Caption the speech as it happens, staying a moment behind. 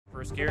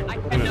first gear. I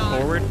Move it cannot.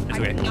 forward. It's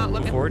I okay. cannot look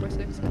Move at forward.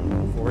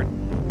 4-6. Forward.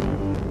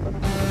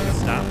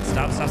 Stop.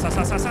 Stop. Stop. Stop.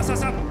 Stop. Stop. Stop. Stop.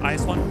 Stop.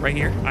 IS-1 right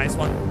here.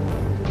 IS-1.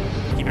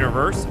 Keep it in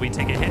reverse. We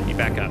take a hit. You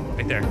back up.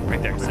 Right there.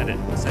 Right there. Send it.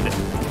 Send it.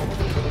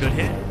 Good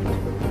hit.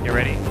 Get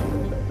ready.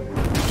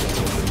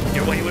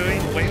 Here, wait.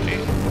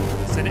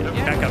 Send it.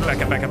 Yeah. Back up.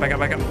 Back up. Back up. Back up.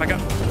 Back up. Back up.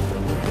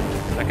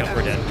 Back up.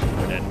 We're dead.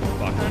 We're dead.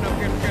 Fuck. No,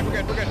 we're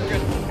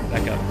good.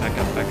 Back up. Back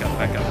up. Back up.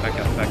 Back up. Back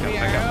up. Back up. We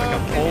Back up. Back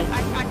up. are Hold. okay.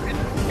 I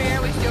can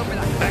barely see over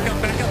that. Back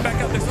up. Back up.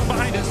 Back up. There's someone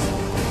behind us.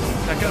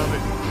 Back up.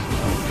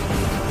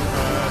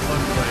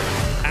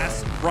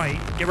 Ass right.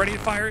 Get ready to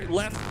fire.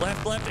 Left,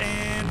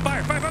 and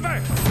fire.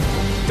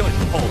 Good.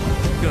 Hold.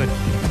 Good.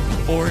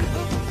 Forward.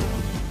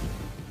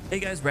 Hey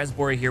guys,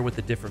 Raspberry here with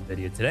a different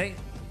video today.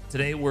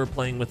 Today we're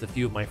playing with a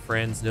few of my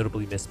friends,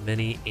 notably Miss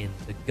Minnie in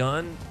the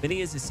gun. Minnie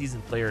is a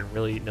seasoned player and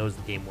really knows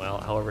the game well.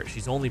 However,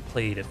 she's only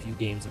played a few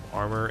games of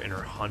Armor in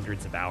her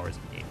hundreds of hours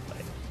of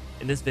gameplay.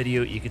 In this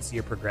video, you can see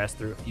her progress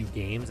through a few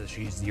games as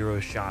she's 0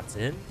 shots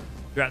in.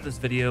 Throughout this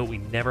video, we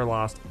never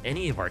lost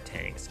any of our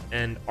tanks,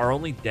 and our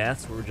only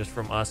deaths were just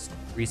from us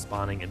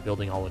respawning and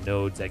building all the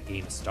nodes at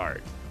game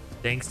start.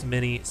 Thanks to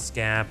Minnie,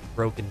 Scab,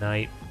 Broken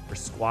Knight for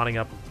squatting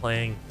up and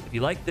playing. If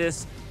you like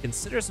this,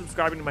 consider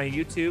subscribing to my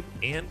YouTube,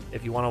 and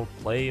if you want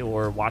to play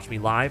or watch me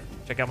live,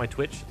 check out my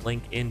Twitch,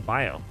 link in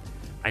bio.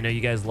 I know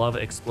you guys love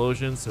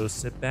explosions, so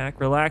sit back,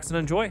 relax, and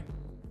enjoy.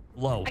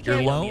 Low.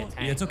 You're low. Yeah,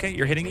 it's okay.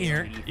 You're hitting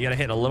here. You got to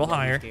hit a little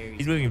higher.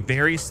 He's moving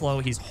very slow.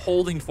 He's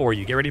holding for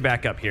you. Get ready to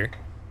back up here.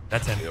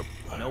 That's him.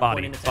 Yep. No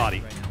Body.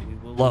 Right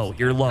Low.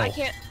 You're low. I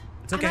can't.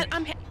 It's okay.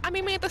 I'm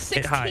aiming at the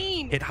 16. Hit high.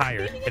 Hit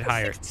higher. Hit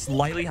higher.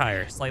 Slightly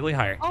higher. Slightly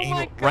higher. Oh Aim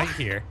my God. right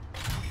here.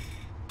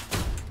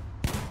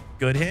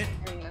 Good hit.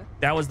 There you go.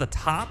 That was the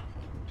top.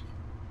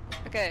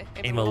 Okay,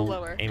 Aim a little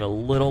lower. Aim a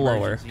little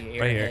lower. Emergency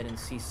Right airhead here. in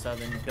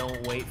C7.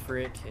 Don't wait for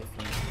it if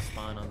you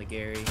spawn on the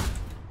Gary.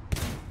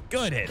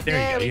 Good hit.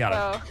 There you go. You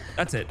got it.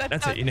 That's it.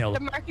 That's it. You nailed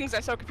The it. markings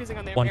are so confusing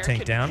on the One American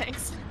tank down.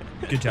 tanks.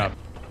 Good job.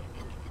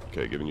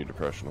 Okay, giving you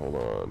depression. Hold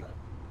on.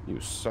 You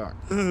suck.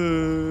 All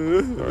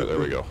right, there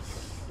we go.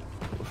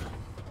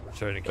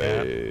 Starting to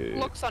cap. Hey,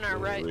 Looks on our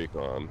right.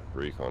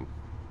 Recon.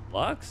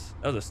 Lux?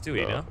 That was a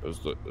Stewie, no? It was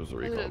the Is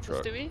recon it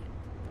truck. Stewie?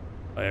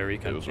 Oh, yeah, It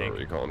recon was a tank.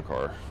 recon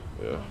car.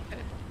 Yeah.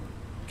 Okay.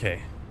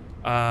 Okay.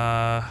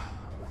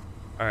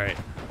 All right.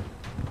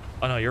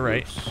 Oh, no, you're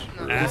right. Oops.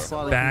 No. Yeah. Ass,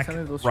 Well, back, some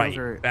of those right, shows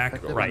are back,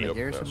 effective on right. the Yep,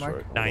 Garrison that's mark.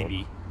 right. Hold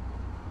 90.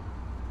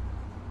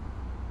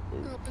 Oh,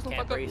 please don't Can't fuck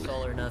up. brace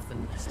all or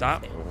nothing.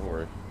 Stop. Oh, don't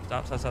worry.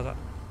 Stop.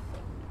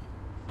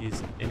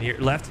 He's in here.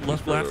 Left, look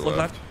further left, look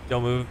left.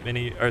 Don't move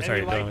any. Or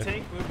sorry, light don't move.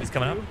 tank moving He's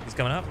coming up. through He's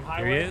coming up. from Here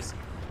he highway. is.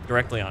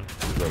 Directly on.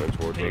 He's running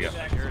towards There you us.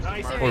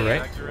 Nice. Forward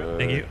right.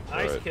 Thank you. All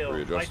Nice right, kill. Light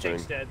readjusting.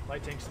 tank's dead.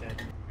 Light tank's dead.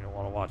 You're gonna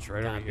want to watch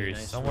right over Copy, here. He's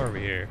nice somewhere one. over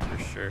here for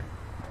sure.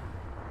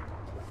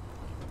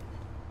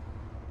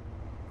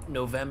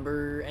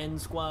 November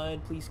End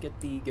Squad, please get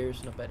the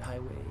Garrison up at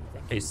Highway.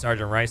 Thank Hey, you.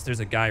 Sergeant Rice. There's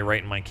a guy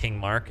right in my king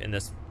mark in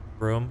this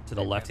room to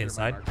the left-hand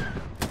side.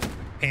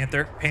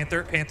 Panther.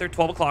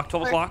 12 o'clock.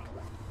 12 o'clock.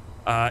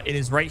 It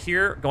is right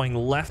here, going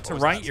left to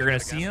right. You're gonna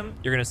see him.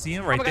 You're gonna see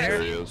him right my God. There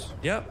there. he is.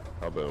 Yep.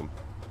 How boom.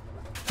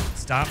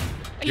 Stop.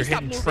 You You're stop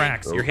hitting moving.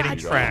 tracks. You're hitting God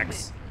damn it.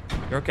 tracks.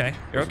 You're okay.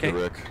 You're There's the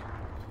okay. Rick.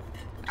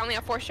 I only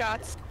have 4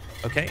 shots.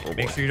 Okay. Oh,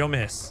 Make boy. sure you don't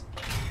miss.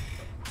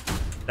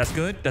 That's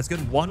good. That's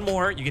good. One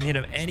more. You can hit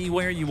him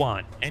anywhere you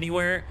want.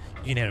 Anywhere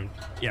you can hit him.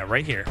 Yeah,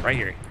 right here. Right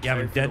here. You have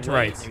him Sorry dead for to the wait.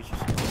 rights. There's your-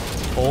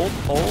 Hold.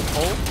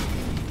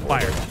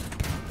 Fire.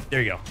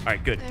 There you go. All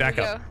right, good. There Back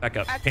we up. go. Back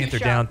up. At 2 Panther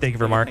shots. down. Thank you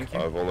for mark.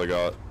 I've only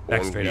got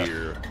Back one straight up.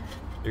 gear.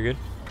 You're good.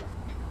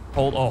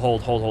 Hold. Oh,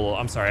 hold.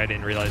 I'm sorry. I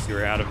didn't realize you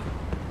were out of.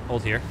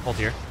 Hold here. Hold.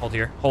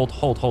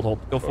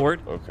 Go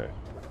forward. Okay,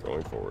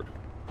 going forward.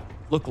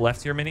 Look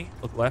left here, Minnie.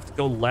 Look left.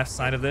 Go left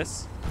side of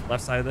this.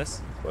 Left side of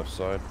this. Left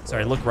side.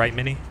 Sorry, look right,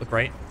 Minnie. Look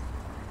right.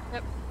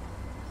 Yep.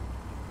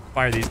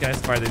 Fire these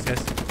guys.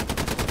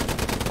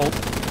 Hold.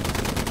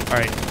 All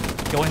right.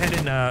 Go ahead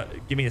and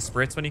give me a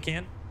spritz when you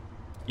can.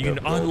 You Yep,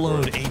 can going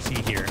unload for it.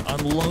 HE here.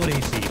 Unload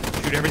HE.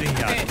 Shoot everything you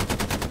got. Okay.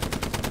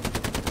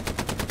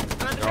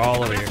 They're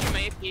all over here.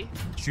 My AP.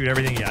 Shoot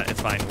everything you got.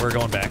 It's fine. We're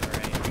going back.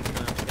 Alright, Recon's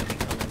gonna be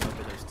coming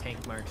over those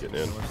tank marks on Getting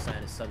the in. north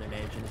side of Southern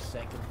Edge in a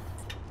second.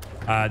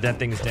 That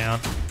thing's down.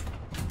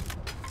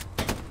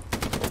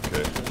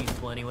 Okay,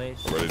 Useful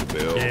anyways. I'm ready to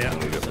bail. Yeah. I'm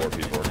gonna get more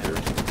people up here.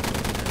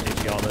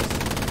 HE all this.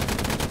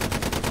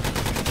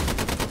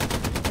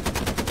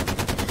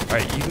 All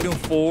right, you can go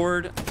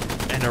forward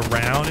and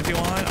around if you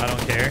want. I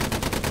don't care.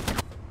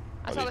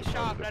 I saw need the to find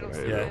shot, a but I don't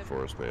different see halo it.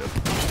 for us,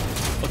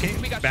 man. Okay,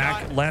 We got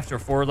back, shot. left, or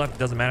forward, left. It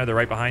doesn't matter. They're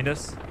right behind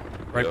us.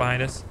 Right Yep.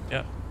 behind us.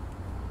 Yep.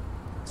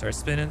 Start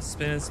spinning.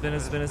 Panther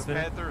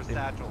is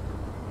satchel.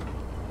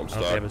 I'm I stuck. don't know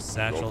if they have a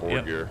satchel. Going forward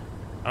Yep. gear.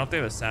 I don't know if they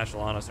have a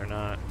satchel on us or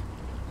not.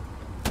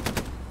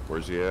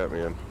 Where's he at,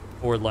 man?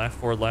 Forward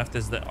left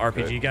is the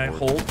RPG Okay, guy.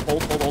 forward.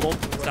 Hold. Work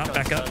Stop, on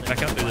back up. Southern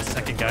There's the Line.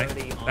 second guy.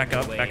 Already on Back their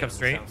up way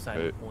straight. on the south side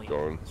of the Hey, point.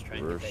 going Let's try and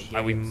get reverse. that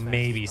Gary We as fast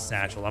may as be possible.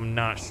 satchel. I'm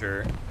not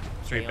sure.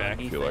 Straight Stay on back.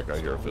 I feel like I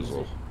hear a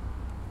fizzle.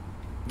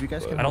 If you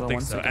guys can I don't hold on think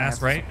one so. second, I have Ass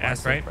some right, supply ass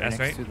stuff right, ass next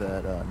right.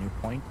 to that new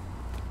point.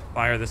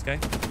 Fire this guy.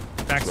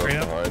 Back straight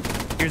up. Behind.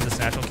 Here's the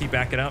satchel. Keep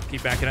backing up.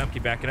 Keep backing up.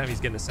 Keep backing up. He's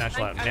getting the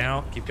satchel out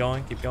now. Keep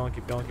going. Keep going.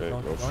 Keep going. Keep Okay,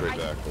 going. go Keep going.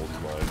 straight back. Hold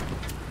in line.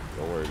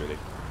 Don't worry, Minnie.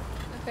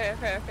 Okay.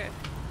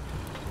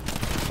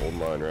 Hold in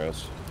line,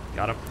 Raz.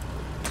 Got him.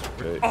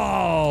 Okay.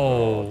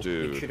 Oh, Make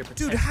Dude. sure to protect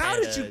dude, how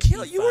that, did you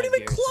kill? You weren't D5 even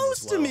garrison close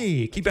as to well.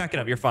 me. Keep backing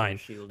up. You're fine.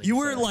 Shielding You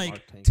were side.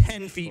 like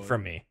 10 feet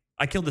from me.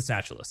 I killed the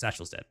satchel. The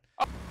satchel's dead.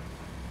 All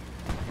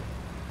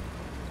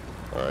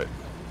right.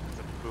 It's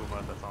a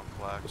Puma that's on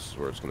flag. This is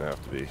where it's going to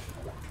have to be.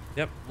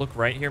 Yep. Look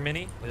right here,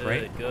 Minnie. Look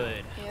right.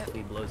 Good. Yep. If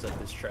he blows up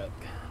his truck.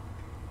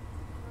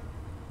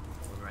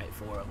 One right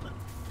for him.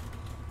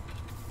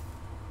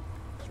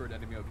 Destroyed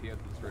enemy OP at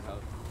the destroyed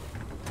house.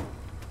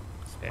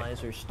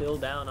 Supplies are still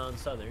down on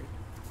Southern.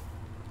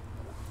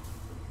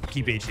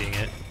 Keep HEing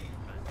it.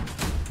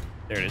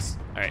 There it is.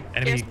 All right.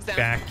 Enemy Garrison's down.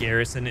 back.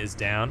 Garrison is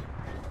down.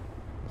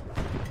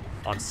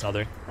 On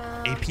Southern.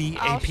 AP.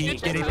 I'll AP.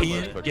 shoot Get this AP over.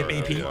 in. Get Yeah.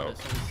 AP. Yeah.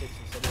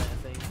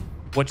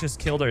 What just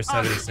killed our Oh,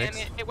 76?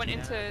 damn it. It went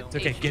into. It's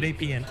okay. Get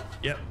AP in.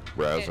 Yep.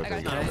 Raz, Okay, I I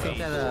think got I it's think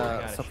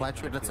enough. that supply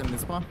truck that's in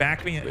this spawn.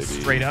 Back me Maybe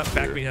straight up.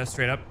 Back here. me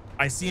straight up.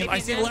 I see him. I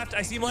see him left.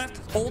 I see him left.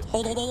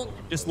 Hold.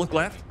 Just look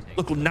left.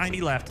 Look 90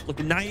 left. Look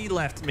 90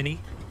 left, Minnie.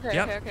 Okay,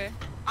 Yep. okay.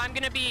 I'm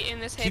gonna be in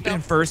this hay Keep it bale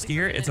in for first 60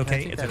 gear. It's minutes.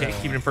 okay. It's okay.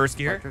 Keep it in first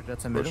Supply gear. truck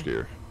that's in First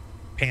middle. gear.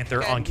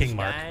 Panther Okay. on King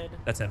Mark. Guide.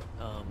 That's him.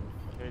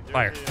 Okay,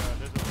 Fire. There's a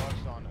rush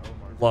on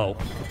Omar. Low.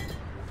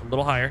 A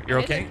little higher. You're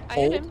I hit okay. him, I hit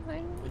Hold. him.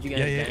 Would you Yeah,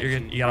 guys yeah. You're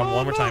good. You got him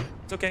one more time.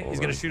 It's okay. He's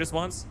gonna shoot us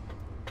once.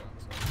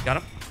 Got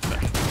him.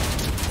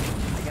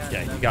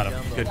 Yeah, you got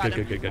him. Good. Got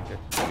him. Good.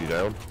 You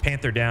down?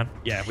 Panther down.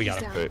 Yeah, we got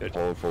He's him. down. Okay, Good.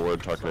 pulling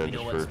forward, tucking in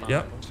just for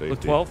Yep. safety. Look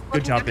 12.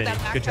 Good job, Remember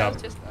Benny. that Good back job.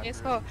 was just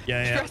ASO.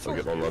 Yeah, yeah. Stressful. We're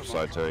getting on left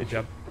side tank. Good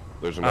job.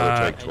 There's another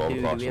tank And 12 dude,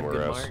 o'clock do we have somewhere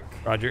good else. mark?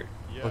 Roger.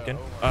 Yeah, Looking.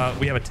 Omar.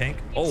 We have a tank.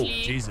 Oh, AT.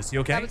 Jesus. You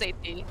okay? That was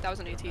AP. That was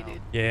an AT, dude.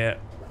 Yeah.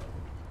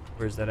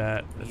 Where's that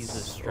at? Use a That's over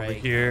strike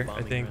here, I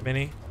bombing think, run.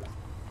 Minnie.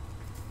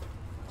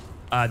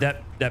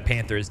 That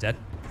Panther is dead.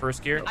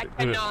 First gear. I Move it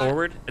cannot-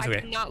 forward. It's I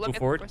okay. cannot look Move at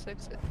forward. the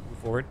 4-6. Move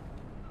forward.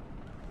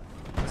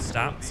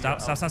 Stop.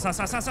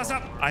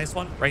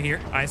 IS-1. Right here.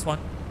 IS-1.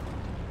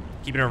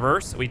 Keep it in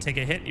reverse. We take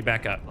a hit. You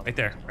back up. Right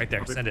there.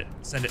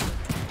 Send it.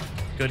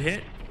 Good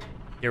hit.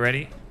 Get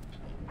ready.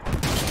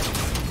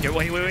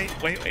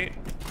 Wait.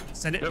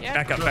 Send it. Yeah.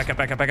 Back up. Back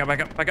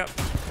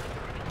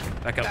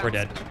up. We're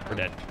dead.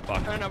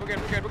 Fuck. Oh no, we're good.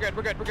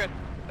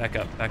 Back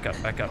up.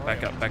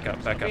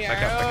 We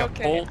are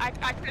okay. Hold. I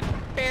could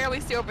barely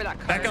see over that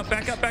car. Back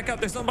up.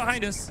 There's someone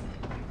behind us.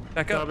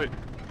 Back up.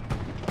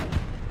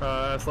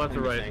 It's left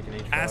or right?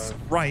 Ass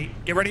right.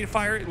 Get ready to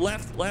fire.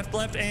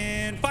 Left,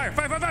 and fire.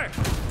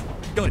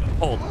 Good.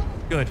 Hold.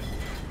 Good.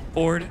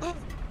 Forward.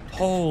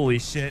 Holy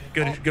shit.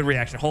 Good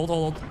reaction.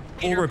 Hold.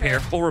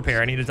 Full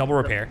repair. I need a double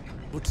repair.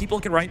 Well, keep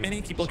looking right,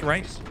 Minnie. Keep looking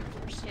right.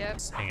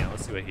 Yep. Hang on.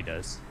 Let's see what he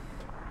does.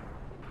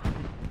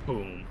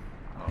 Boom.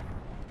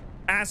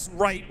 Ass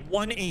right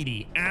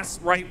 180. Ass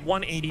right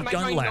 180. Am I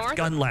Gun going left. north?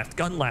 Gun left.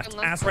 Gun left,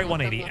 Ass right gun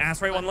left, 180. gun left,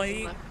 Ass right gun left,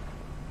 180. gun left.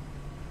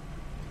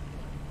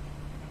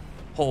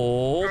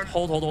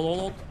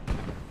 Hold.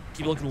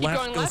 Keep looking Keep left.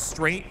 going Go left?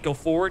 straight. Go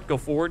forward.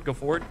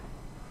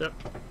 Yep.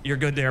 You're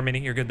good there, Minnie.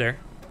 You're good there.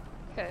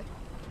 Okay.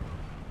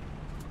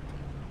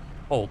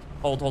 Hold.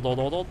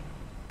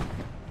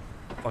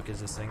 Fuck is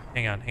this thing?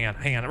 Hang on.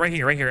 Right here.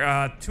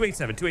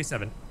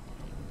 287.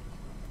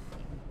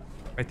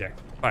 Right there.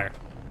 Fire.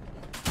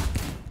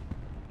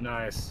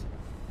 Nice.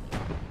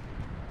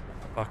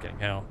 Fucking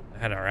hell. I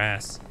had our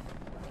ass.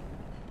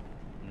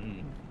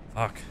 Mm.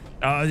 Fuck.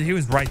 He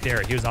was right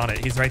there. He was on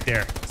it. He's right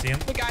there. See him?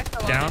 The guy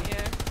fell Down. on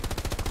it,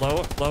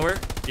 Lower.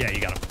 Yeah,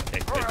 you got him. Okay,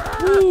 good.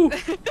 Woo!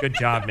 Good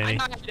job, yeah. Minnie.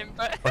 I knocked him,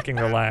 but Fucking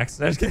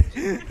relax. All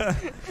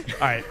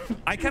right.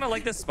 I kind of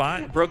like this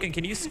spot. Broken,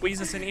 can you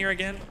squeeze us in here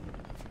again?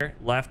 Here,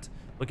 left.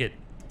 Look at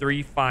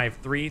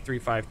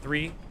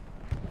 353.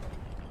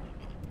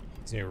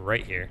 He's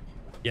right here.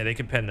 Yeah, they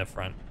can pin the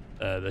front,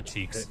 the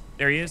cheeks.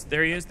 There he is.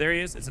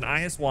 It's an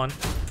IS-1.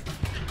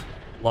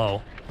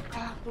 Low.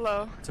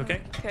 low. It's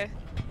okay. Okay.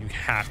 You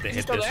have to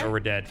hit still this there? or we're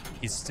dead.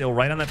 He's still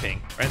right on the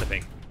ping.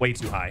 Way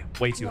too high.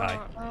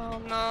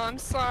 Oh no, I'm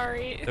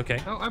sorry. It's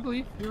okay. Oh, I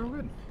believe you're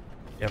good.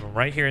 You have him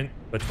right here in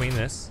between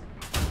this.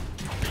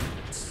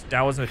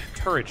 That was a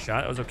turret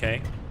shot. That was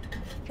okay.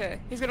 Okay,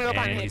 he's gonna go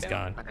behind And me. he's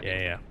gone.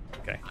 Yeah.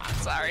 Okay. I'm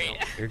sorry.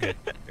 You're good.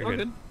 You're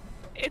good.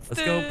 It's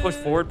Let's go. Push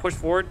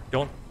forward.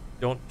 Don't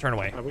turn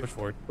away. Push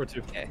forward. Where to?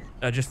 Okay.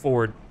 Just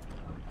forward.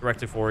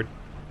 Directly forward.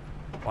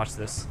 Watch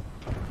this.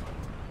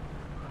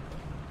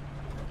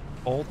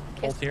 Hold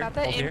here. Got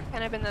that Hold in here.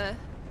 kind of in the.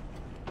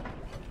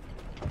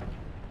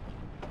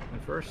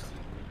 And first.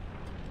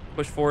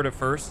 Push forward at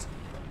first.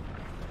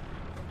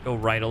 Go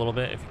right a little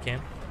bit if you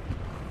can.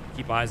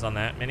 Keep eyes on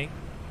that, Minnie.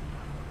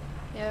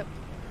 Yep.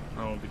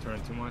 I won't be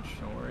turning too much.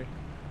 Don't worry.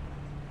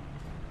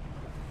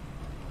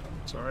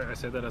 Sorry, I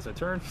said that as I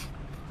turn.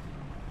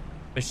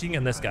 Machine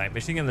gun this guy.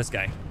 Batty.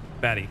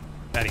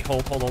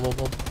 Hold.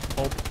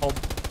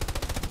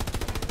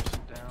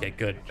 Okay,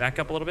 good. Back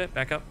up a little bit.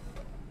 Back up.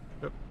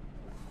 Yep.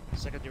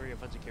 Secondary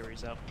offensive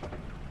carries out.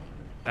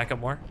 Back up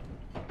more.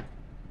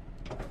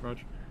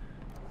 Roger.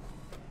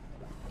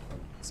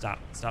 Stop.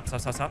 Stop.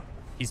 Stop. Stop. Stop.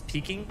 He's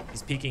peeking.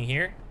 He's peeking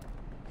here.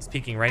 He's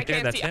peeking right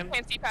there. That's him. I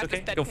can't see It's past okay.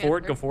 this dead Go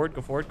forward. Go panther. forward.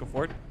 Go forward. Go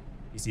forward.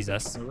 He sees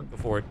us. Moving. Go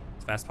forward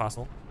as fast as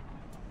possible.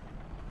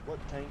 What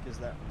tank is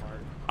that,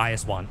 Mark?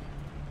 IS-1.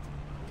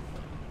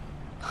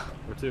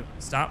 Where to?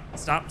 Stop.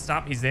 Stop.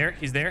 Stop. He's there.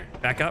 He's there.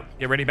 Back up.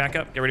 Get ready. Back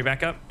up. Get ready.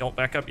 Back up. Don't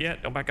back up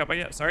yet. Don't back up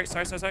yet. Sorry.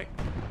 Sorry. Sorry. Sorry.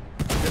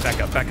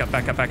 Back up. Back up.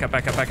 Back up. Back up.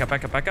 Back up. Back up.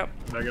 Back up. Back up.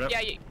 Back it up.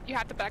 Yeah, you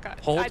have to back up.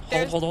 Hold.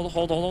 There's-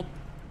 Hold.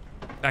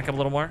 Back up a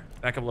little more.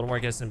 Back up a little more.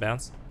 Get us in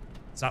bounds.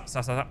 Stop.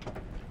 Stop. Stop. Stop.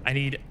 I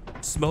need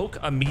smoke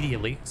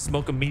immediately.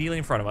 Smoke immediately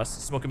in front of us.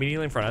 Smoke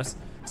immediately in front of us.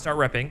 Start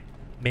repping.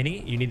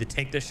 Minnie, you need to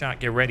take this shot.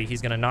 Get ready.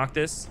 He's gonna knock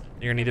this.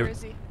 You're gonna Where either.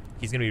 is he?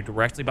 He's gonna be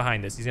directly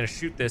behind this. He's gonna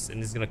shoot this and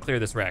he's gonna clear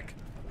this wreck.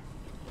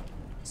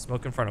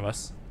 Smoke in front of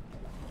us.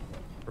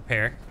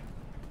 Prepare.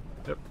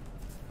 Yep.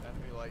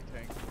 Enemy light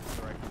tank.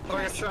 Direct. Oh,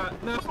 I got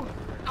shot. No.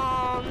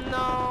 Oh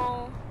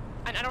no.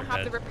 And I don't have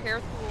the dead. repair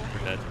tool.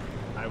 We're dead.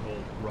 I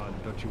will run.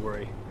 Don't you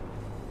worry.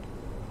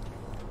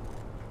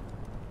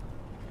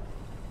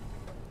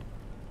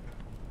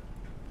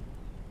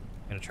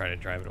 I'm gonna try to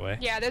drive it away.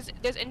 Yeah,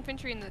 there's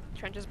infantry in the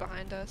trenches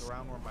behind us.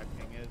 Around where my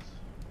ping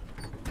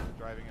is.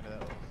 Driving into that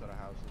little set of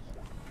houses.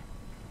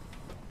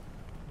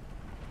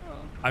 Oh.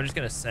 I'm just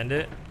gonna send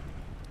it.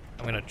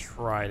 I'm gonna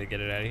try to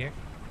get it out of here.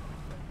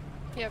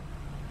 Yep.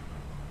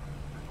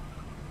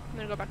 I'm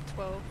gonna go back to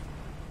 12.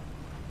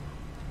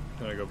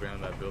 I'm gonna go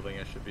behind that building.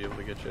 I should be able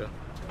to get you.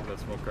 With that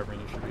smoke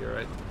covering, you should be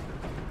alright.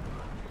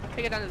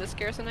 Take it down to this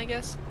garrison, I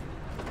guess.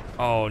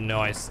 Oh no,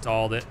 I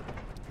stalled it.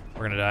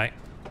 We're gonna die.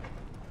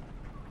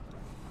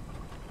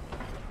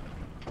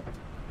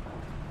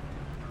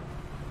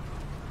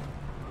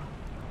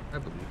 I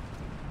believe.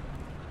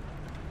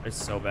 It's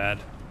so bad.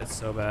 It's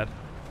so bad.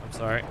 I'm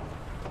sorry.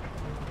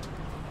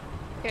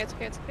 Okay, it's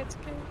okay, it's okay, it's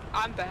okay.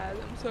 I'm bad,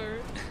 I'm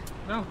sorry.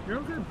 No, you're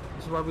all good.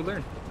 This is why we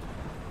learn.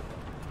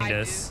 Behind I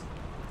us.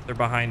 They're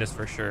behind us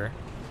for sure.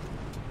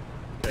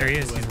 There he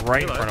is. He's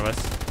right in front of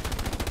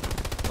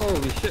us.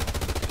 Holy shit.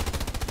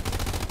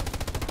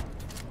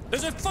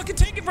 There's a fucking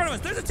tank in front of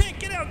us. There's a tank.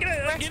 Get out. Get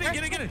out. Get in.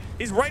 Get in. Get in.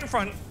 He's right in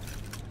front.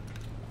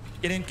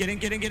 Get in. Get in.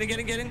 Get in. Get in. Get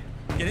in. Get in.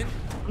 Get in.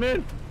 I'm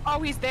in. Oh,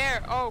 he's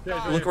there. Oh, Yeah,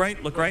 God. Look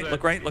right. Look right.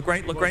 Look right. Look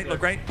right. Look right.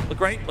 Look right. Look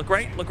right. Look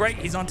right. Look right.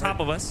 He's on top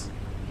of us.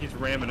 He's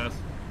ramming us.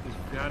 He's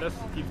behind us.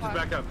 Keep fuck.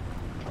 back up.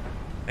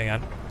 Hang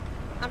on.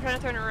 I'm trying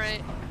to turn it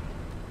right.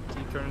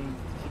 Keep turning.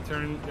 Keep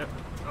turning. Yep.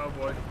 Oh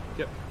boy.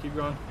 Yep. Keep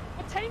going.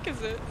 What tank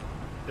is it?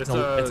 It's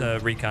It's a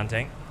recon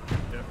tank.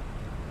 Yep.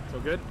 So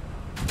good.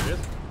 Good.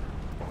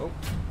 Oh.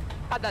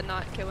 How'd that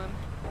not kill him?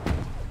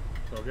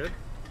 So good.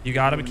 You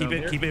got him. Down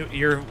here? Keep it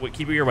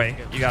your way.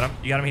 You got him.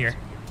 You got him here.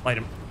 Light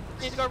him.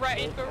 I need to go right,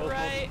 I need to go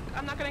right.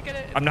 I'm not gonna get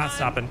it. It's I'm not fine.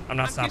 stopping. I'm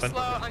not stopping. Too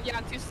slow.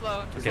 I'm too slow.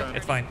 I'm too Okay, slow.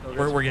 it's fine.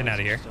 We're getting out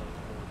of here.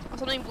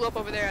 Something blew up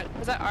over there.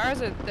 Was that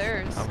ours or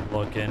theirs? I'm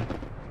looking.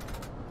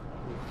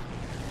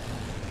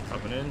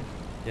 Coming in.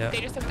 Yeah.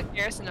 They just took the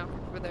garrison out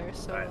over there,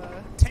 so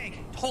Tank.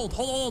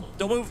 Hold.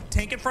 Don't move.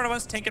 Tank in front of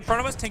us. Tank in front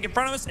of us. Tank in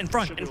front of us. In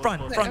front. In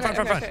front.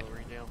 Okay.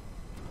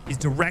 He's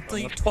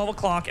directly 12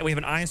 o'clock, and we have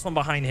an IS-1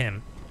 behind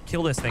him.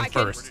 Kill this thing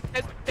first.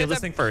 Kill this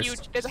thing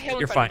first. There's a hill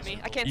You're in front fine. of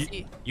me. I can't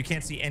see. You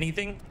can't see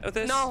anything of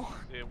this? No.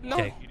 No.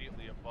 Okay.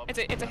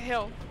 It's a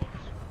hill.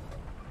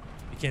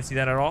 You can't see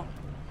that at all?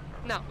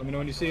 No. Let me know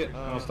when you see it.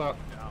 I'll stop.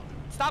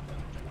 Stop.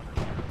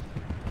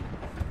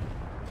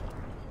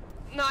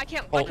 No, I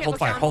can't. I Hold can't look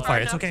fire. down Hold far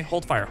fire. It's enough. okay.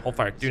 Hold fire. Hold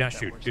fire. Do not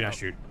shoot. Do not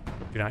shoot.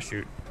 Do not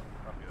shoot.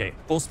 Okay.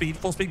 Full speed.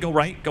 Full speed. Go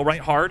right. Go right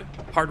hard.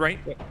 Hard right.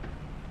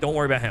 Don't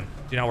worry about him.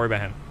 Do not worry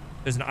about him.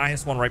 There's an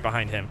IS-1 right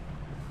behind him.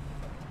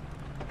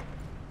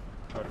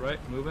 Hard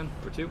right. Moving.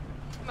 For two.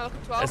 Am I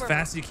looking 12 As or-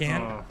 fast as you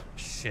can. Oh,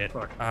 Shit.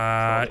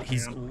 fuck.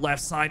 He's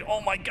left side.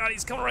 Oh my god,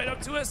 he's coming right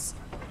up to us.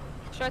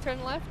 Should I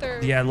turn left or?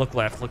 Yeah, look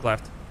left. Look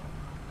left.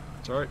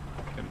 It's alright.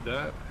 Gonna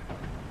die.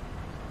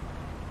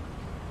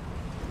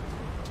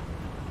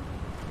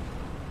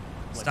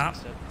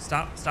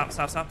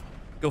 Stop.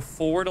 Go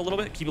forward a little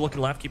bit. Keep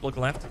looking left. Keep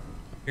looking left.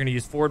 You're gonna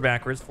use forward,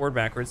 backwards.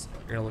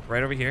 You're gonna look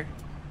right over here.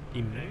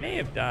 He may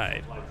have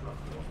died.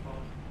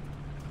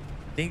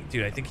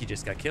 I think he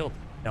just got killed.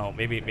 No,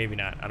 maybe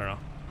not. I don't know.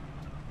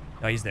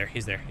 No, he's there.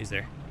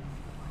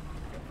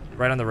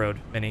 Right on the road,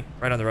 Minnie.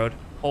 Right on the road.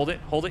 Hold it.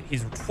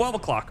 He's 12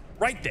 o'clock.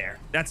 Right there.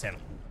 That's him.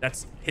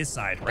 That's his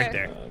side right Okay.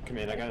 there.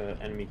 Command, I got an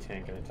enemy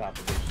tank at the top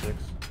of H6.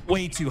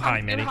 Way too high,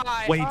 I'm Minnie. too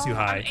high. Way Oh, too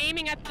high. I'm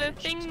aiming at the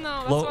thing though.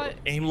 That's what.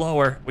 Aim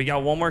lower. We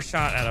got one more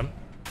shot at him.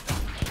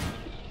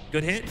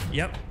 Good hit.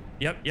 Yep.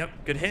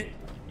 Good hit.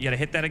 You gotta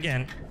hit that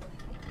again.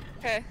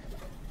 Okay.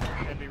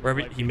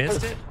 Wherever he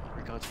missed it.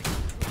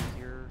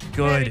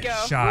 There we Good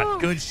go. shot. Woo.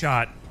 Good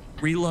shot.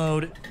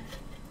 Reload.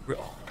 Where's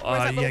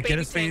that little Yeah, get baby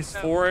his face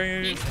tank, though?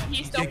 forward.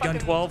 He's still Get gun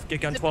fucking 12.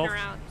 Get gun zipping 12.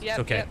 around. It's Yep,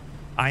 okay. yep.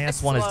 IS-1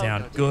 is slow.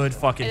 down. Good It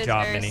fucking is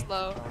job, very Minnie.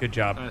 slow. Good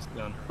job. Nice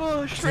done.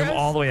 Oh, Zoom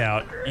all the way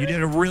out. You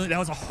did a really, that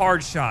was a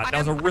hard shot. That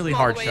was a really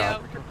hard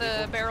shot.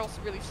 The barrel's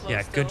really slow.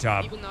 Yeah, still, good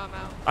job. Even though I'm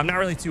out. I'm not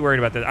really too worried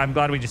about that. I'm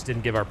glad we just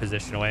didn't give our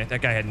position away.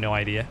 That guy had no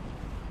idea.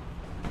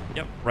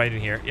 Yep, right in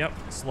here. Yep.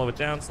 Slow it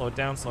down, slow it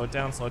down, slow it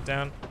down, slow it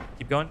down.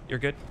 Keep going. You're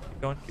good.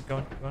 Keep going, keep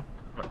going, keep going.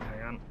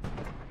 Hang on.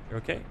 You're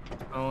okay.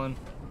 Owen.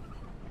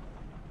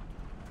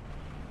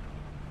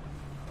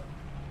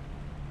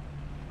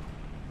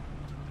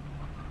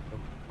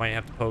 Might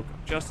have to poke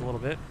just a little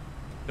bit.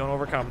 Don't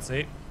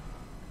overcompensate.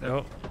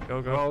 Go,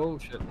 go, go. Oh,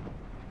 shit.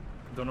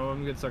 Don't know if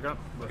I'm getting stuck up.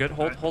 But Good.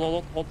 Hold,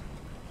 hold.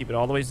 Keep it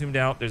all the way zoomed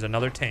out. There's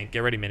another tank. Get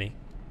ready, Minnie.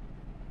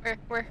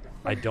 Where?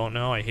 I don't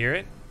know. I hear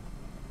it.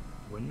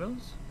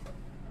 Windmills?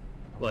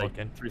 I'm Like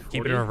looking. 340?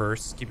 Keep it in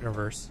reverse. Keep it in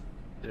reverse.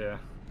 Yeah.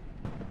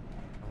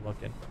 I'm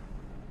looking.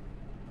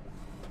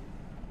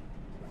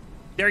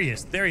 There he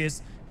is. There he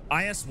is.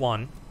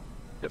 IS-1.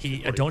 Yep, He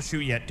 340. don't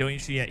shoot yet. Don't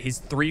shoot yet. He's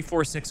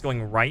 346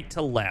 going right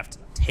to left.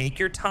 Take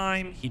your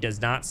time. He does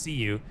not see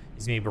you.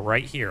 He's gonna be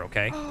right here.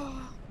 Okay.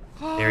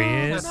 There he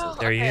is. No.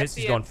 There he Okay, I is.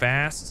 see He's him. going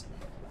fast.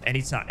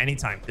 Anytime.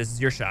 Anytime. This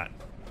is your shot.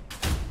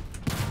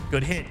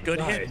 Good hit. Good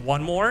hit. Nice.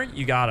 One more.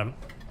 You got him.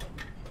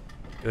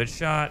 Good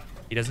shot.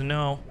 He doesn't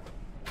know.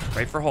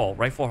 Right for hole.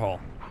 Right for hole.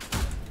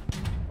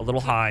 A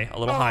little high. A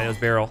little high. That was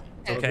barrel.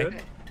 It's okay.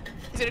 good.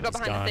 He's gonna go It's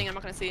behind gone. the thing. I'm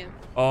not gonna see him.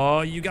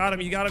 Oh, you got him.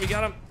 You got him. You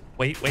got him.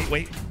 Wait, wait,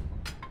 wait.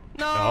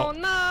 No, No.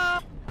 no.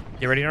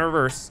 Get ready to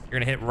reverse. You're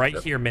gonna hit right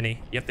here,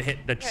 Minnie. You have to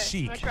hit the Okay,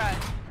 cheek. I'm gonna try.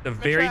 The I'm gonna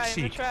very try, I'm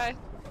gonna cheek. try.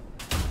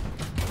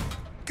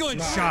 Good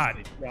Nice. shot.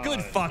 Nice.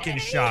 Good fucking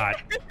shot.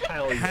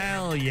 Hell yeah.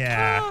 Hell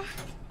yeah.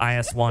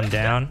 IS-1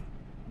 down.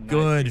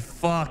 Good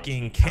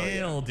fucking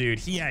kill, dude.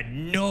 He had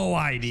no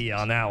idea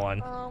on that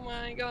one. Oh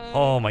my god.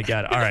 Oh my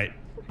god. All right.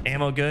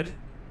 Ammo good?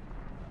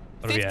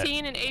 What are we at?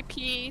 15 and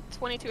AP,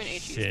 22 and HE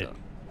Shit. still.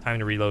 Time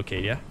to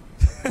relocate, yeah?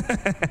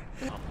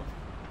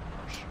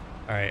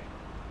 All right.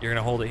 You're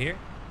going to hold it here?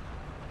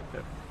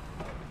 Yep.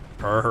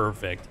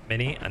 Perfect.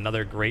 Minnie,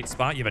 another great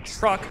spot. You have a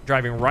truck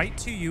driving right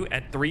to you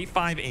at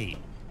 358.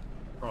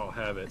 Oh,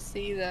 have it.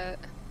 See that.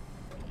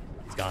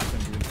 It's gone.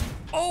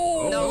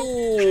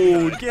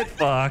 Oh, get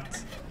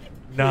fucked.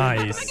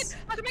 Nice.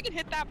 How come I can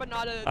hit that but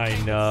not a... I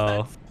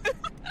know.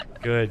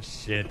 Good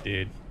shit,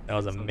 dude. That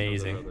was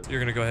amazing. You're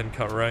going to go ahead and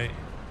cut right.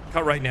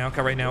 Cut right now,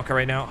 cut right now, cut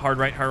right now. Hard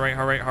right, hard right,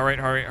 hard right, hard right,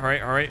 hard right, hard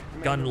right, hard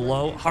right. Gun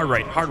low. Hard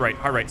right, hard right,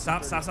 hard right.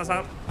 Stop, stop, stop,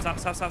 stop. Stop,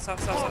 stop, stop, stop,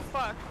 Oh, stop.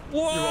 fuck.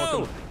 Whoa! You're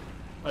welcome.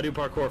 I do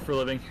parkour for a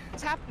living.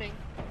 What's happening?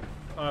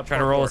 Try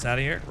to roll Parkour. us out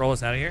of here. Roll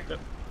us out of here. Yep.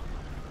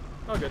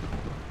 Oh, good.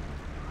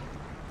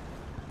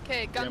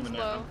 Okay, gun's I'm a-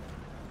 low.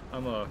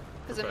 I'm a...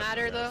 Does it professional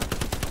matter, guy.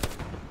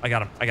 though? I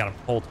got him. I got him.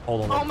 Hold,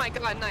 hold on. Oh my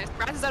god, nice.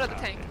 Raz is out of the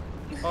tank.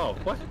 Oh,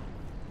 what?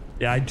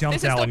 Yeah, I This jumped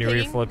is out still when you were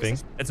pinging? flipping.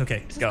 This It's okay.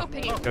 this is Go. still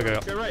pinging. Go, go, go.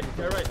 Go right,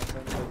 go right.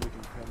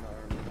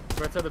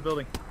 Right side of the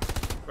building.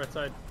 Right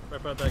side.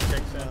 Right by that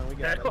cake stand. we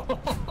got it.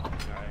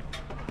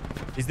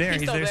 He's there.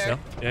 He's He's still there there.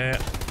 still. Yeah.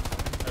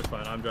 That's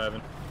fine, I'm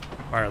driving.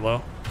 Fire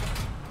low.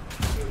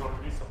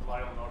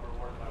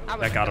 I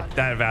was That got him. done.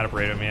 That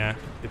evaporated him, yeah.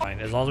 Fine.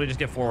 As long as we just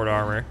get forward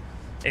armor.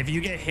 If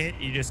you get hit,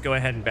 you just go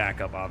ahead and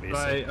back up,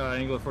 obviously. Try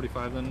angle of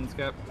 45 then,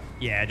 Scap.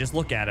 Yeah, just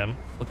look at him.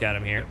 Look at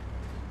him here.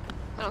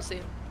 I don't see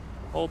him.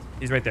 Hold.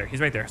 He's right there. He's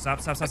right there. Stop,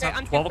 stop, stop, Okay, stop.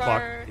 I'm 12 too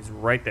o'clock. far. He's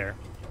right there.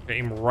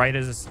 Aim right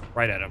at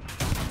him.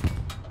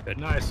 Good.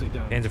 Nicely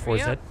done. Panzer 4 is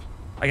Yeah. dead.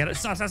 I got it.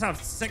 Stop, stop, stop.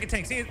 Second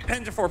tank. See it?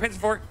 Panzer 4. Panzer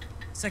 4.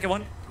 Second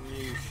one.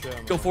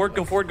 Go forward.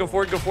 Go forward. Go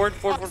forward. Go forward.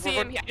 Forward, Oh, forward, see him.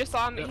 forward. Yeah, I just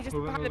saw him. Yep, He's just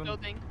moving, behind the moving.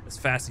 building. As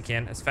fast as you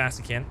can. As fast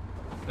as you can.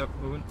 Yep,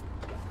 moving.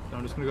 So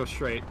I'm just gonna go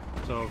straight.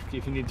 So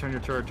if you need to turn your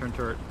turret, turn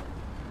turret.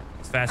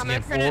 As fast I'm as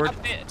you gonna can. turn it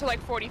Forward. up to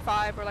like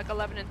 45 or like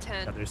 11 and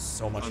 10. God, there's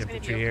so much It's gonna be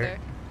infantry over here. there.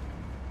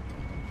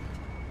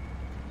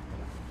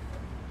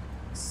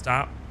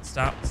 Stop,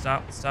 stop,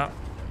 stop, stop.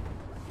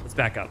 Let's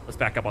back up. Let's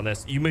back up on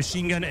this. You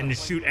machine gun and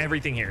just shoot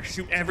everything here.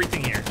 Shoot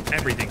everything here.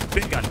 Everything.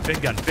 Big gun,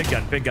 big gun, big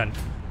gun, big gun.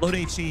 Load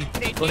HE.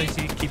 Load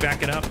HE. Keep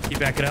backing up. Keep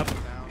backing up.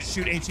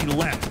 Shoot HE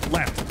left,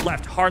 left,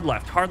 left. Hard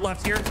left. Hard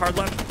left here. Hard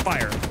left.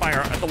 Fire. Fire.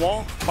 At the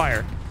wall.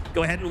 Fire.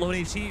 Go ahead and load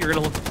HE. You're going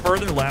to look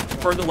further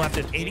left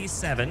at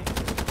 87.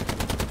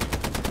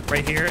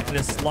 Right here in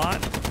this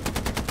slot.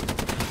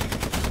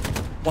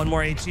 One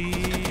more HE.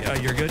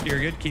 You're good. You're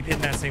good. Keep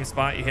hitting that same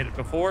spot you hit it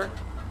before.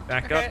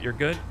 Back Okay. up. You're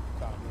good.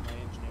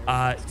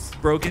 It's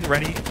broken.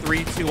 Ready?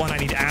 3, 2, 1. I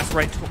need ass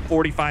right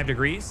 45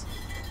 degrees.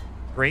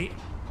 Great.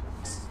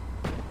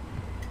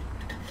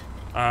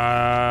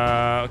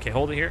 Okay,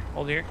 hold it here.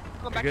 Hold it here.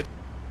 Go You're back. good.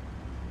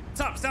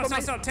 Stop, stop,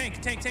 stop, stop.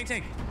 Tank, tank, tank,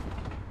 tank.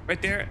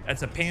 Right there.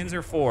 That's a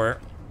Panzer 4.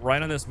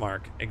 Right on this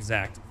mark.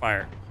 Exact.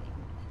 Fire.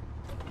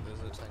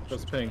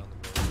 Just ping.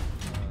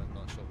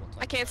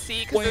 I can't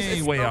see because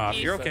Way, way off.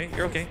 You're okay.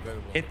 You're okay.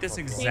 Hit this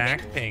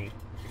exact ping.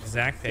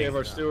 Exact ping. Save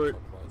our Stewart.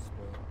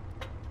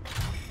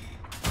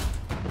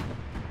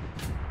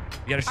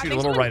 You gotta shoot a think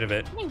little someone- right of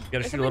it. You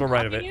gotta is shoot a little someone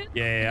right of it. copying it?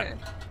 Yeah, yeah, yeah.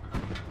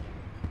 Okay.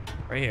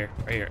 Right here.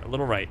 Right here. A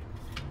little right.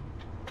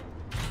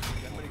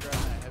 Somebody grab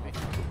that heavy.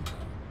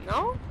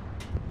 No?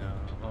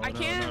 Oh, I no,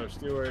 can't. another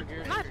Stuart.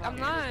 I'm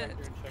not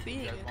being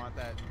You guys it. want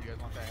that? You guys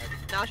want that heavy?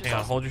 Now it's just Hang on,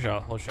 us. hold your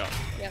shot. Hold your shot.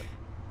 Yep.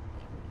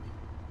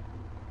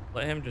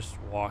 Let him just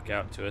walk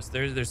out to us.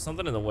 There's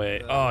something in the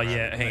way. Oh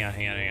yeah, hang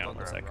on.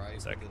 One second.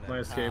 My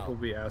escape will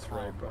be ass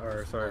right,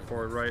 or sorry,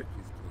 forward right.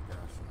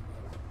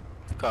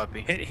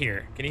 Copy. Hit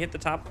here. Can you hit the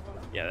top?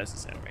 Yeah, that's the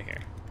center right here.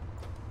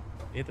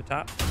 You hit the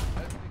top.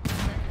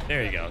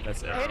 There you go.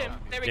 That's it. I hit him.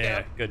 There we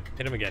Yeah, go. good.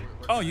 Hit him again.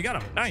 Oh, you got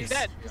him. He's Nice.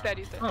 dead. He's dead.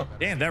 He's dead. Oh,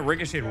 Damn, that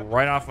ricocheted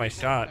right off my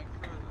shot.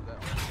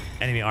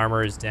 Enemy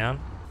armor is down.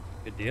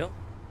 Good deal.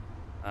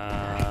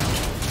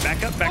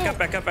 Back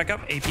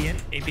up. AP in.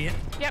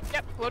 Yep.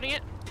 Loading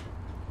it.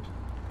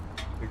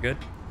 You're good.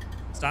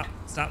 Stop.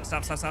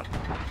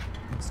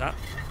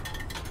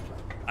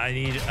 I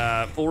need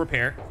full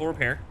repair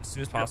as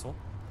soon as possible.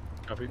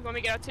 copy. You want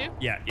me to get out too?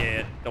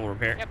 Yeah. Double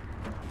repair. Yep.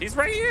 He's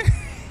right here.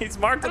 He's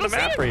marked I on the don't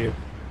see map him. for you.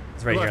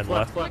 He's right here on the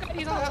left. Oh my god,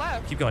 he's on the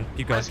left. Keep going.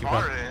 There's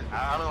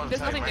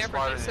nothing there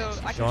for me, so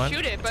I Go can on.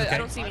 shoot it, but It's okay. I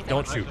don't see anything.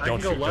 Don't shoot. I Don't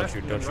can go shoot. left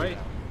Don't and then shoot. right.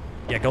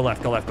 Yeah, go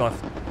left. Going right.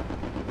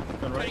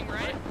 Running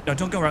right. No,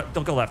 don't go right.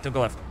 Don't go left.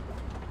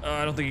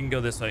 I don't think you can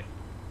go this way.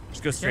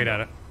 Just go straight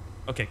at it.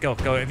 Okay, go.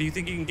 If you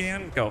think you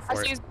can, go I for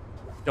see it. his,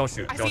 Don't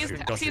shoot. I Don't see his,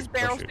 shoot. I Don't see his shoot.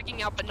 barrel Don't shoot.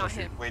 sticking out, but not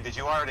him. Wait, did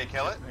you already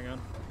kill it? Hang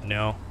on.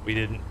 No, we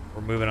didn't.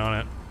 We're moving on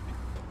it.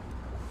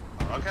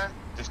 Okay.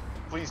 Just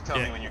please tell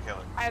Yeah. me when you kill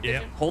it. I have Yeah.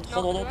 vision. Hold.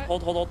 No, do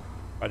it.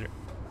 Roger.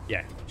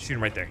 Yeah. Shoot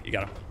him right there. You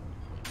got him.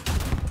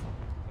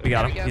 We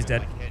got There we him. go. He's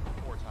dead. Hit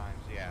 4 times,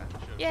 yeah.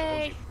 Should've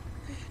Yay!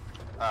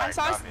 Alright, I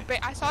saw his, copy.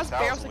 I saw his That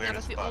barrel was sticking weird out.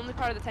 That's as the fuck. only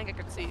part of the tank I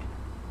could see.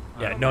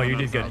 Yeah. No, you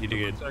did good. You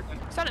did good.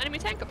 I saw an enemy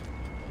tank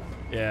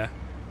Yeah.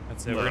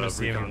 That's it. We're gonna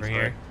see him recon over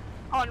here.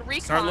 on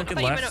recon. Start I looking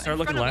thought you left. meant Start in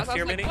looking front of us. left I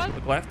here, was Minnie. like, what?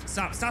 Look left.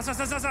 Stop. Look left.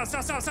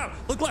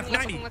 Looking left,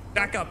 90. looking left.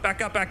 Back up.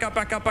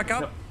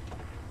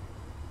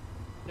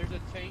 There's a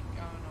tank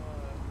on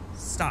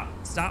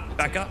Stop.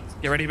 Back up.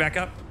 Get ready. Back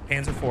up.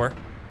 Panzer 4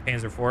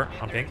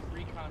 on pink.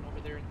 recon over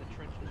there in the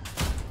trenches.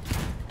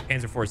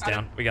 Panzer 4's Got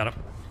down. We got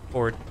him.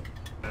 Forward.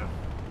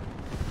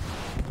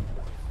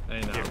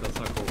 Hey, no, that's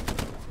not cool.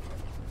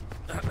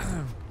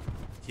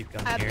 Keep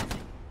going here.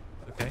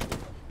 Okay.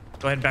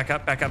 Go ahead and back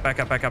up.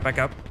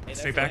 Hey,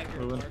 Straight that back.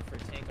 flag mark for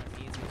tank on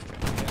easy is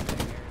trying to get back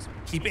there as well.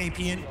 Keep AP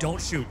in.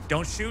 Don't shoot.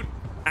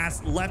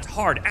 Ass left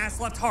hard.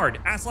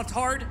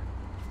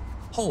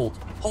 Hold.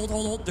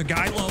 The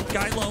guy low.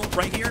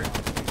 Right here.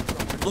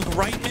 Look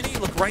right, Minnie.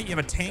 Look right. You have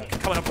a tank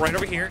coming up right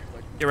over here.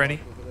 Get ready.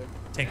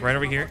 Tank right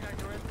over here.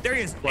 There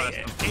he is.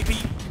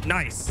 AP.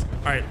 Nice.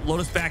 All right. Load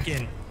us back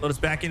in.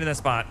 Into that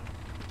spot.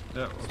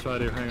 Yeah, I'll try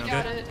to. Hang on.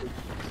 Got it. See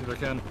if I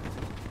can.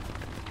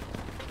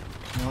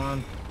 Come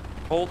on.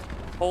 Hold.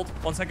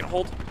 1 second.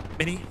 Hold.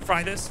 Minnie,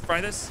 fry this. Fry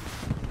this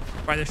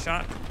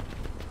shot.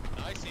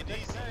 Nice indeed.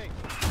 All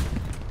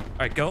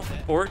right, go.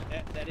 Forward.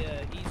 That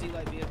easy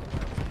light vehicle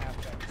was a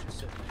half track. Just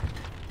sitting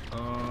there.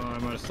 I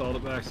might have stalled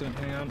it by accident.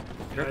 Hang on.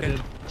 You're I okay.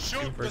 did.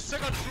 Shoot the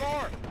second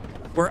floor.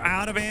 We're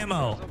out of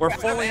ammo. We're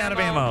fully out of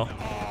ammo.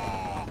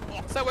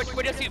 So we're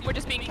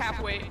just being cap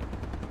weight.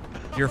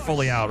 You're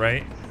fully out,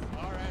 right?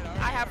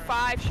 I have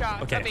 5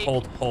 shots. Okay, of eight.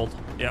 hold.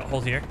 Yeah,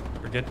 hold here.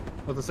 We're good.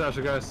 Let the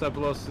satchel guy step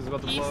below us. He's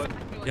about to He's blow it.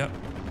 Yep.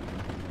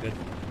 Good.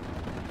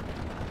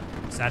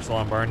 Satchel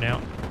on burn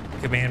now.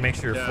 Command, make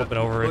sure you're Yeah, flipping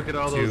over look it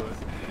at all to those.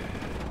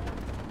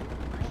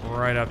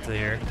 right up to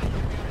here.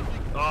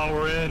 Oh,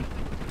 we're in.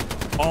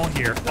 All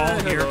here.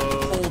 Hello.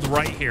 Hold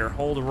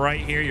right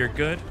here. You're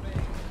good.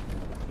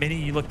 Minnie,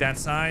 you look that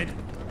side.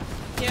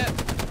 Yep.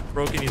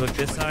 Broken, you look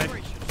this side.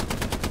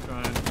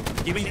 Trying.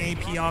 Give me an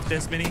AP off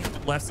this, Minnie.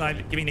 Left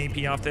side, give me an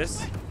AP off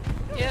this.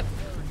 Yep.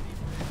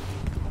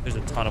 There's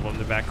a ton of them in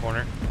the back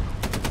corner.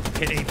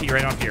 Hit AP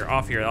right off here,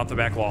 off the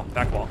back wall.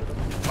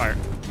 Fire.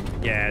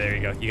 Yeah, there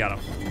you go. You got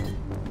him.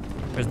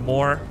 There's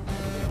more.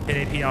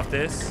 Hit AP off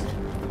this.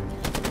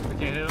 I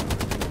can't hit him.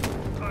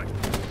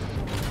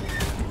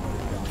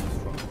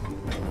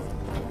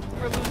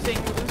 We're losing.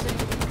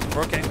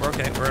 We're okay.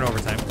 We're in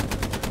overtime.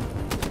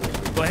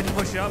 Go ahead and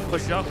push up.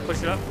 Push up.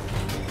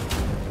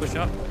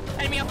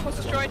 Enemy outpost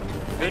destroyed.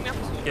 Good. Enemy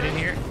outpost destroyed. Get in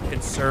here.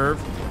 Conserve.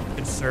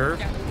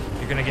 Yeah.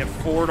 You're gonna get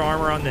forward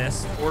armor on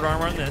this. I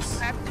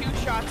have 2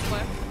 shots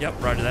left.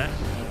 Yep, roger that.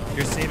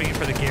 You're saving it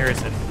for the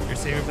garrison.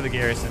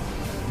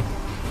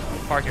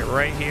 Park it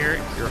right here.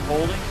 You're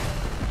holding.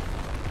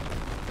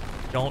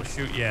 Don't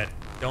shoot yet.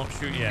 I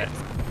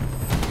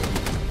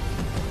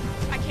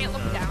can't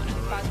look down at the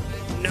bottom of it.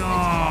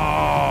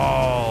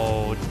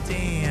 No.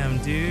 Damn,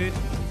 dude.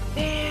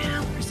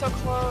 Damn, we're so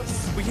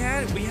close. We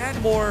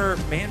had more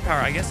manpower.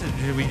 I guess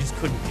we just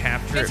couldn't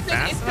capture it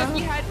fast It's because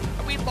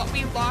enough.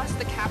 we lost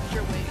the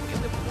capture wave.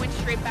 It went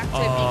straight back to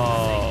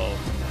Oh,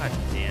 god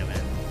damn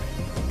it.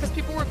 because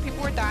people were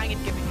dying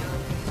and giving up.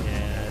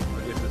 Yeah.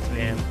 I'll get this thing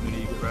Damn. when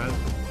you get red.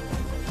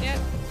 Yeah.